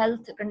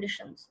health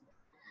conditions.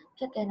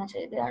 क्या कहना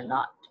चाहिए? They are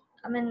not.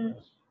 I mean,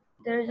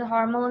 there is a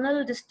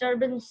hormonal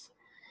disturbance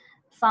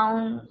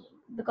found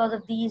because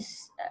of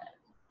these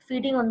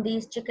feeding on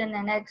these chicken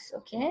and eggs.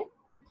 Okay,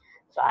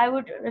 so I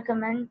would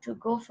recommend to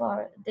go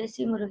for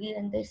desi murgi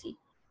and desi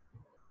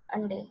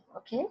अंडे.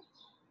 Okay,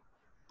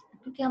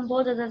 क्योंकि हम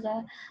बहुत ज़्यादा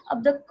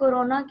अब तक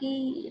corona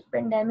की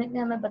pandemic ने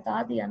हमें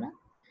बता दिया ना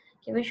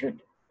कि we should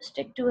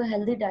stick to a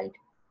healthy diet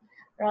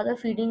rather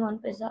feeding on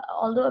pizza.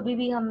 Although अभी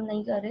भी हम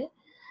नहीं कर रहे,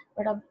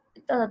 but अब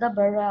इतना ज़्यादा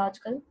बढ़ रहा है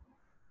आजकल,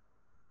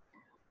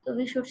 so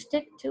we should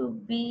stick to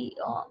be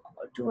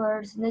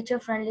towards nature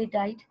friendly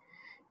diet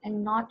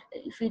and not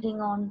feeding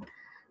on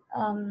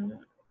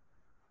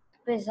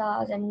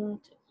pizzas and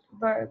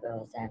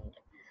burgers and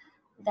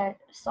that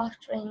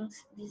soft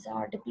drinks. These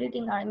are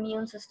depleting our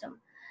immune system.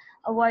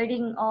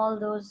 Avoiding all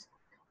those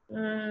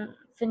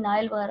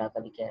phenyl वगैरह का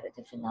भी कह रहे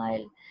थे,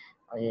 phenyl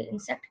और ये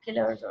insect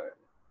killers और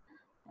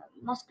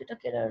mosquito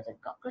killers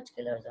and cockroach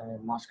killers और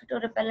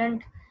mosquito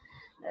repellent.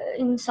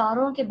 इन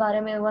सारों के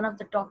बारे में one of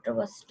the doctor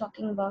was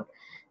talking about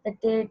that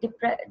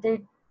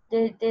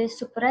they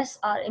suppress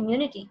our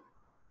immunity.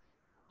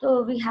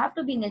 So we have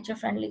to be nature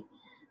friendly.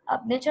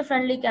 आप नेचर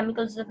फ्रेंडली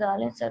केमिकल्स लगा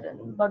लें sir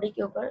body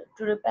के ऊपर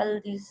to repel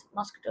these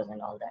mosquitoes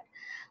and all that,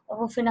 और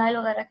वो phenyl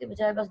वगैरह के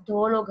बजाय बस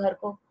धो लो घर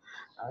को,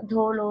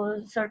 धो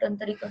लो सर्टन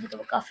तरीक़ों से, तो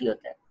वो काफ़ी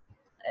होता है।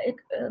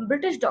 एक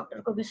ब्रिटिश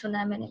डॉक्टर को भी सुना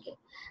है मैंने कि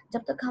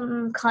जब तक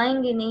हम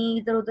खाएंगे नहीं,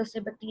 इधर उधर से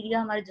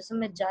बैक्टीरिया हमारे जिस्म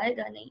में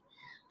जाएगा नहीं,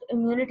 तो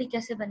इम्यूनिटी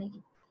कैसे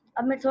बनेगी।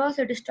 अब मैं थोड़ा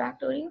सा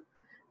डिस्ट्रैक्ट हो रही हूँ।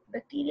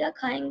 बैक्टीरिया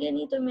खाएंगे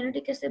नहीं तो इम्यूनिटी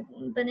कैसे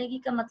बनेगी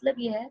का मतलब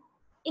ये है,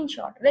 इन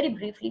शॉर्ट वेरी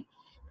ब्रीफली,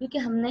 क्योंकि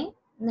हमने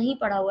नहीं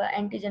पढ़ा हुआ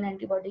एंटीजन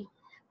एंटीबॉडी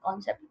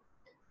कॉन्सेप्ट।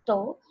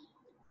 तो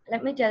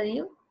let me tell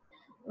you,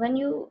 when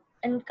you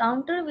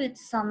encounter with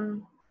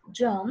some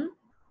germ,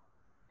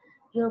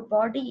 your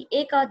body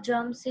एक आध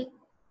जर्म से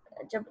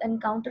जब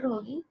एनकाउंटर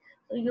होगी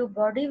तो your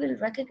body will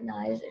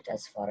recognise it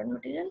as foreign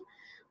material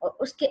और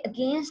उसके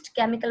अगेंस्ट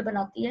केमिकल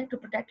बनाती है टू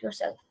प्रोटेक्ट योर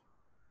सेल्फ।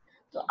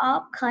 तो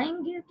आप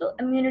खाएंगे तो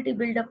इम्यूनिटी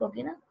बिल्डअप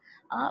होगी ना।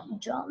 आप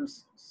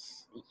जर्म्स,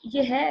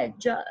 ये है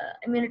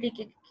इम्यूनिटी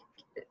के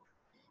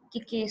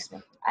केस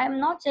में। I am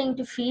not saying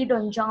to feed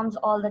on germs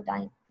all the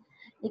time,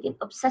 लेकिन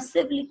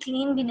ऑब्सेसिवली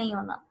क्लीन भी नहीं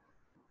होना।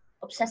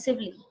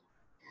 ऑब्सेसिवली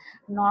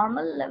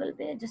नॉर्मल लेवल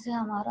पे, जैसे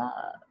हमारा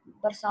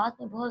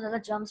बरसात में बहुत ज़्यादा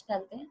जर्म्स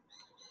फैलते हैं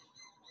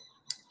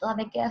तो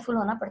हमें केयरफुल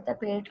होना पड़ता है,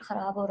 पेट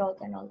खराब हो रहा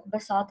होता है।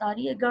 बरसात आ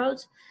रही है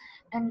girls,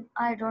 and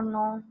I don't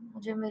know,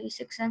 मुझे मेरी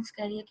सिक्स सेंस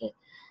कह रही है कि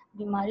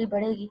बीमारी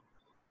बढ़ेगी।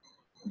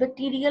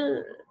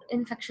 बैक्टीरियल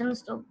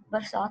इन्फेक्शंस तो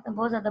बरसात में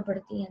बहुत ज़्यादा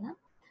बढ़ती है ना,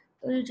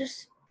 तो you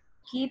just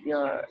keep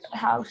your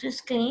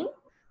houses clean,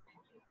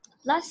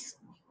 plus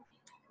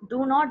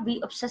do not be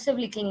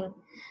obsessively clean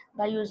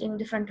by using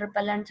different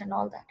repellents and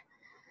all that.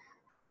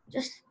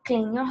 Just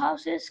clean your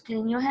houses,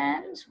 clean your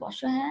hands,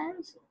 wash your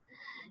hands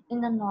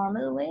in a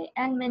normal way,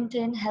 and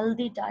maintain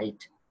healthy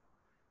diet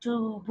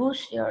to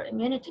boost your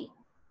immunity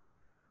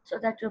so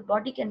that your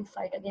body can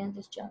fight against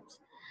these germs.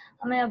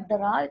 हमें अब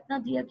डरा इतना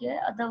दिया गया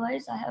है,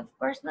 otherwise I have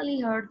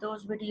personally heard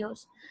those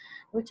videos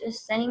which is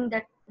saying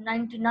that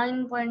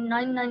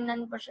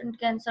 99.999%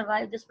 can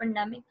survive this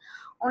pandemic,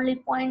 only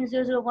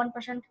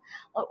 0.001%,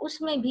 और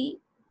उसमें भी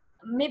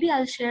maybe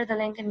I'll share the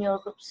link in your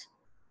groups,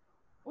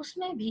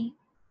 उसमें भी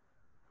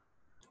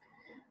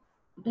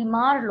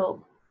बीमार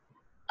लोग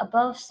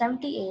above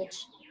 70 age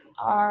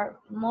are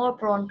more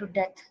prone to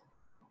death।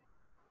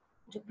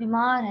 जो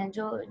बीमार हैं,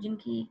 जो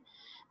जिनकी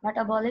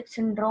metabolic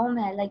syndrome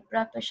है, like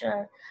blood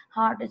pressure,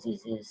 heart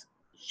diseases,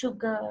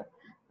 sugar,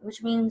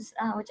 which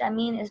I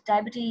mean is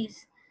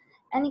diabetes,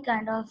 any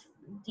kind of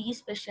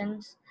these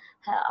patients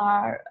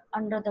are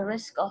under the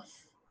risk of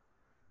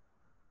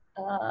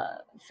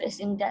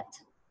facing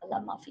death,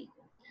 Allah maafi।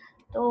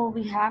 तो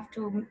we have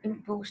to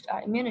boost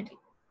our immunity।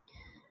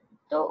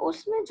 तो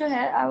उसमें जो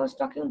है I was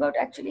talking about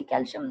actually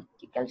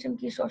calcium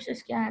की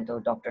sources क्या हैं। तो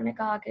doctor ने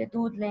कहा कि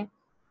दूध लें,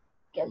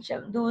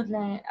 कैल्शियम दूध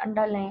लें,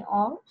 अंडा लें,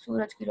 और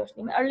सूरज की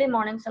रोशनी में अर्ली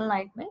मॉर्निंग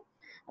सनलाइट में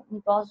अपनी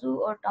बाजू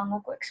और टांगों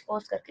को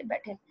एक्सपोज करके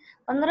बैठे।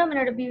 15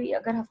 मिनट भी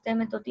अगर हफ्ते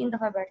में तो 3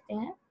 दफ़ा बैठते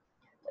हैं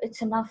तो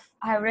it's enough.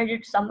 I have read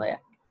it somewhere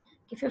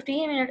कि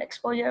 15 minute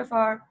exposure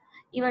for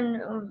even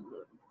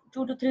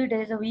 2 to 3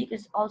 days a week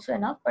is also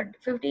enough, but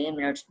 15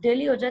 minutes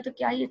daily हो जाए तो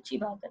क्या ही अच्छी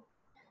बात है।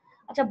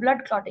 अच्छा,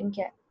 ब्लड क्लॉटिंग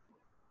क्या है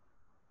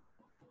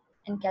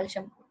in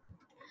calcium?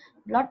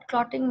 Blood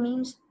clotting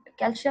means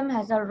calcium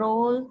has a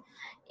role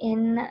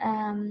in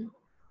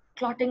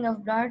clotting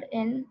of blood,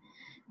 in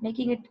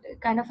making it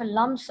kind of a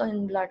lumps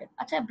in blood।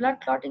 अच्छा, blood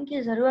clotting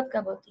की ज़रूरत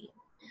कब होती है?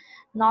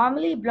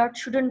 Normally blood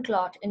shouldn't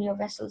clot in your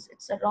vessels,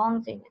 it's a wrong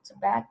thing, it's a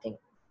bad thing।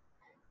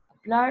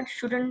 Blood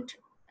shouldn't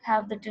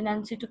have the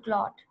tendency to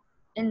clot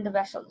in the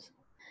vessels,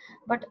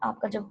 but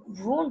आपका जब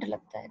wound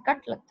लगता है,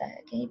 कट लगता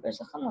है, कहीं पर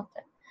जख्म होता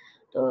है,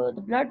 तो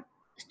the blood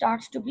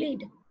starts to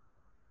bleed,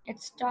 it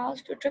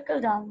starts to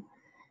trickle down,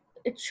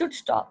 it should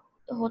stop.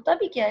 तो होता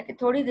भी क्या है कि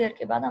थोड़ी देर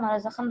के बाद हमारा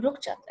जख्म रुक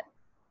जाता है,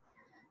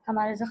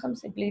 हमारे जख्म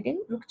से ब्लीडिंग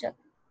रुक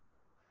जाती है।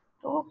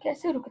 तो वो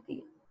कैसे रुकती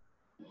है?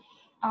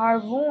 आवर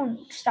वोन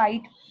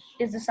site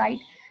is the site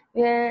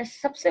where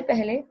सबसे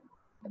पहले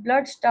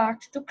ब्लड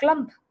स्टार्ट्स टू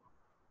क्लम्प,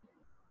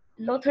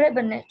 लोथड़े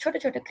बनने, छोटे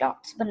छोटे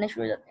क्लॉट्स बनने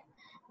शुरू हो जाते हैं।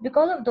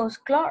 Because of those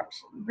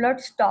clots blood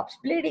stops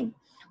bleeding.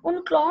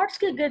 उन क्लॉट्स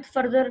के गिर्द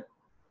फर्दर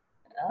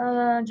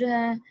जो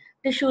है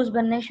टिश्यूज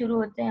बनने शुरू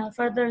होते हैं,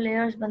 फर्दर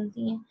लेयर्स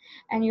बनती हैं,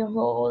 and your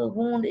whole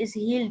wound is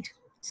heeled,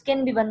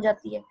 skin भी बन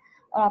जाती है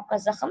और आपका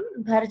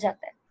जख्म भर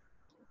जाता है।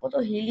 वो तो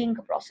हीलिंग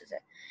का प्रोसेस है।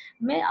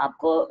 मैं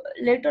आपको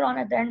later on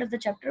at the end of the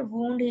chapter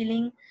wound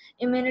healing,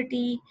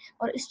 immunity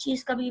और इस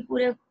चीज़ का भी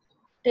पूरे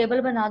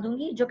टेबल बना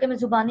दूंगी, जो कि मैं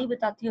जुबानी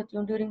बताती होती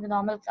हूँ ड्यूरिंग द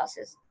नॉर्मल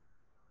क्लासेस।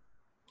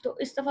 तो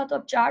इस दफ़ा तो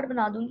अब चार्ट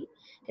बना दूंगी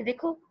कि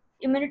देखो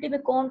इम्यूनिटी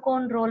में कौन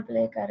कौन रोल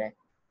प्ले कर रहा है,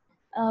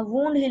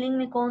 वुंड हीलिंग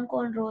में कौन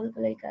कौन रोल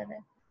प्ले कर रहा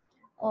है,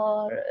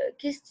 और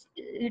किस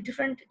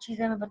डिफरेंट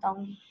चीज़ें मैं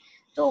बताऊंगी।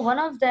 तो वन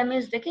ऑफ देम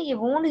इज, देखें ये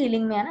वुंड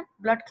हीलिंग में है ना,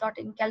 blood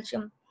clotting,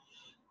 calcium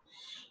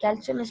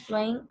is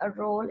playing a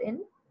role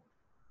in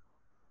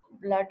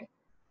blood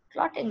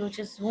clotting which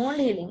is wound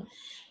healing.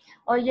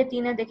 और ये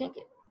तीनों देखें कि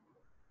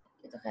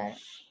ये तो खैर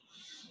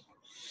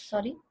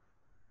sorry,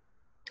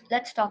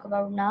 let's talk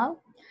about now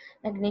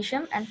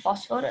magnesium and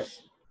phosphorus।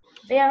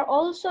 They are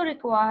also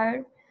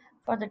required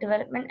for the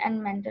development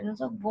and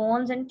maintenance of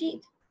bones and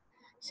teeth.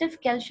 सिर्फ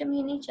calcium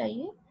ही नहीं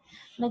चाहिए,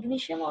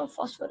 मैग्नीशियम और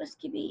फास्फोरस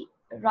की भी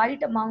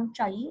right amount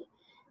चाहिए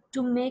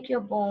to make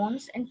your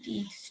bones and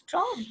teeth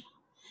strong.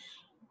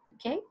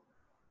 Okay,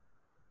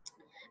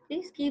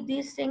 please keep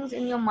these things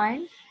in your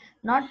mind,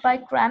 not by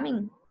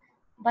cramming,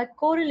 by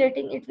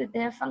correlating it with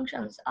their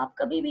functions. आप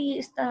कभी भी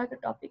इस तरह के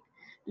टॉपिक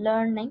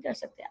लर्न नहीं कर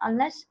सकते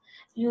unless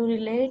you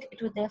relate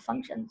it with their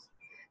functions.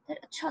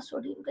 that अच्छा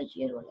सोडियम का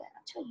ये रोल है,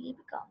 अच्छा ये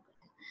भी काम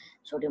करता है,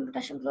 सोडियम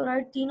पोटेशियम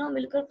क्लोराइड तीनों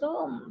मिलकर तो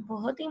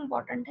बहुत ही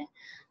इंपॉर्टेंट है,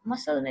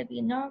 मसल में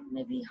भी, नर्व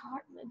में भी,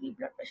 हार्ट में भी,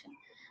 ब्लड प्रेशर,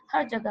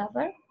 हर जगह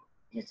पर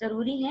ये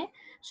जरूरी है.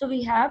 So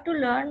we have to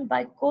learn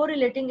by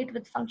correlating it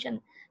with function.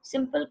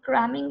 Simple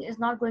cramming is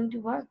not going to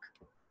work.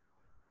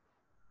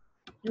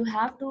 You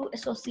have to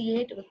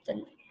associate with the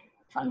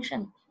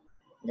function.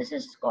 This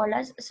is called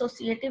as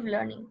associative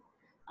learning.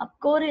 आप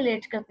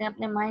correlate करते हैं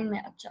अपने mind में,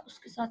 अच्छा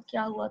उसके साथ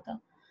क्या हुआ था,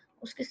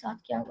 उसके साथ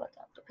क्या हुआ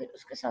था, तो फिर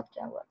उसके साथ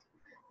क्या हुआ था.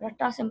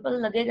 रट्टा सिंपल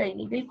लगेगा ही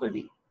नहीं बिल्कुल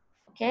भी.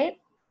 ओके,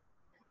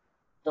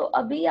 तो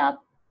अभी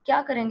आप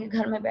क्या करेंगे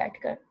घर में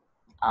बैठकर,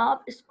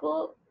 आप इसको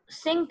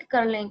सिंक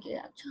कर लेंगे.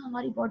 अच्छा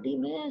हमारी बॉडी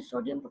में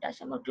सोडियम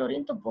पोटेशियम और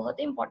क्लोरीन तो बहुत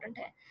ही इंपॉर्टेंट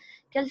है,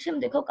 कैल्शियम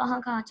देखो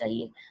कहाँ कहाँ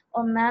चाहिए,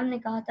 और मैम ने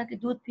कहा था कि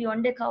दूध पियो,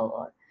 अंडे खाओ,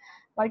 और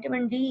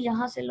विटामिन डी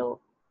यहाँ से लो,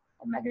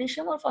 और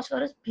मैग्नीशियम और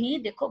फास्फोरस भी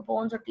देखो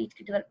बोन्स और टीथ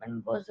की डेवलपमेंट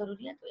में बहुत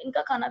ज़रूरी है, तो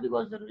इनका खाना भी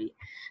बहुत ज़रूरी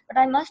है. But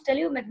I must tell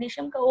you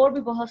magnesium का और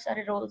भी बहुत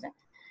सारे रोल्स हैं,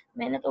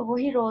 मैंने तो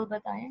वही रोल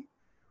बताए हैं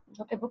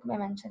जो कि बुक में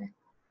मेंशन है.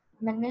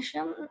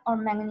 मैग्नीशियम और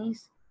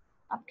मैंगनीज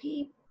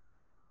आपकी,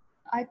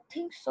 I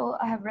think so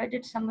I have read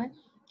it somewhere,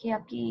 कि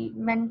आपकी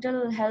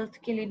मेंटल हेल्थ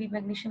के लिए भी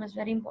magnesium is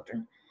very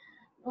important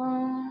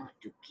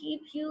to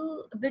keep you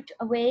bit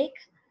awake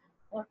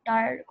और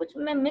टायर्ड. कुछ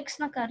मैं मिक्स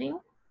ना कर रही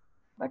हूँ,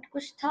 बट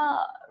कुछ था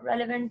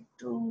relevant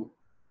to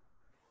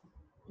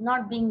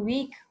not being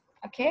weak.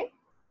 Okay,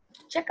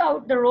 check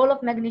out the role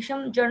of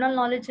magnesium, journal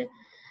knowledge.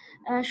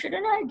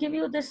 Shouldn't I give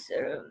you this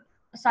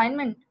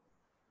assignment?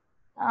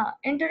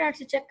 Internet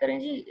से चेक करें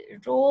जी,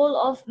 role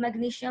of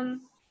magnesium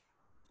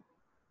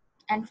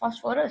and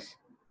phosphorus.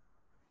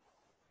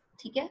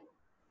 ठीक है,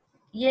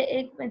 ये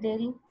एक मैं दे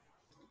रही हूँ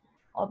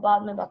और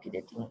बाद में बाकी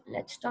देती हूँ.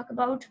 Let's talk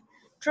about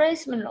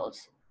trace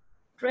minerals.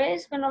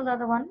 Trace minerals are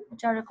the one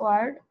which are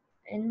required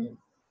in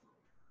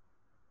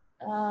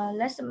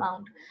less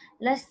amount,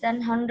 less than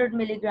 100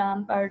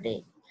 milligram per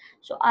day.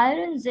 So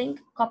iron,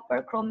 zinc,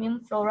 copper, chromium,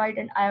 fluoride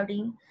and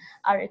iodine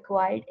are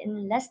required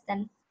in less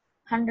than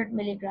 100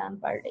 milligram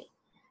per day.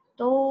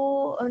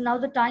 So now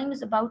the time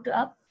is about to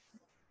up.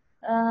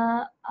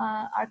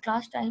 Our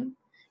class time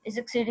is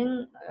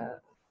exceeding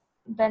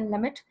the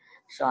limit.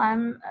 So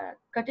I'm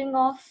cutting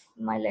off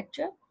my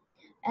lecture,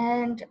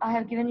 and I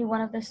have given you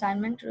one of the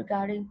assignment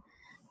regarding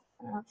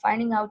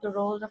finding out the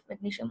roles of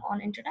magnesium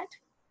on internet.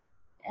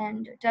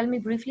 And tell me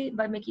briefly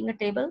by making a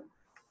table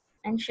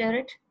and share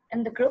it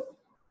in the group.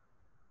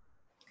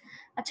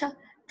 अच्छा,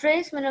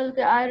 trace mineral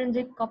के iron,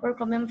 zinc, copper,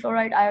 chromium,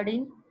 fluoride,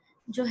 iodine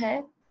जो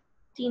है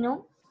तीनों,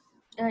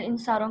 इन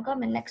सारों का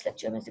मैं next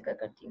lecture में जिक्र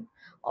करती हूँ.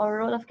 और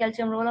role of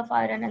calcium, role of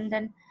iron, and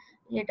then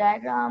ये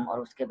डायग्राम, और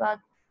उसके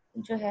बाद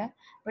जो है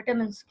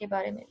विटामिन के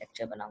बारे में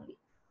लेक्चर बनाऊंगी.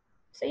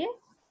 सही है?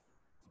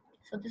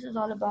 So this is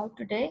all about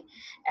today.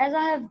 As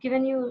I have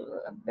given you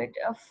a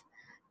bit of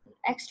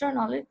extra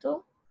knowledge,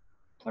 तो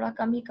थोड़ा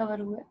कम ही कवर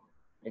हुआ है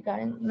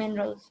रिगार्डिंग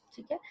मिनरल्स.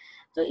 ठीक है,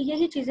 तो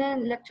यही चीज़ें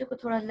लेक्चर को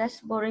थोड़ा लेस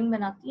बोरिंग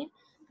बनाती हैं.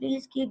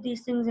 Please keep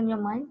these things in your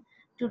mind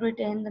to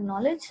retain the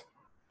knowledge.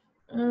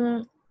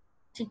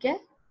 ठीक है,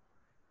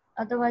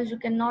 otherwise you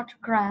can not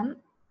cram,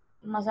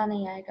 मज़ा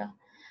नहीं आएगा.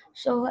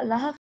 सो अल्लाह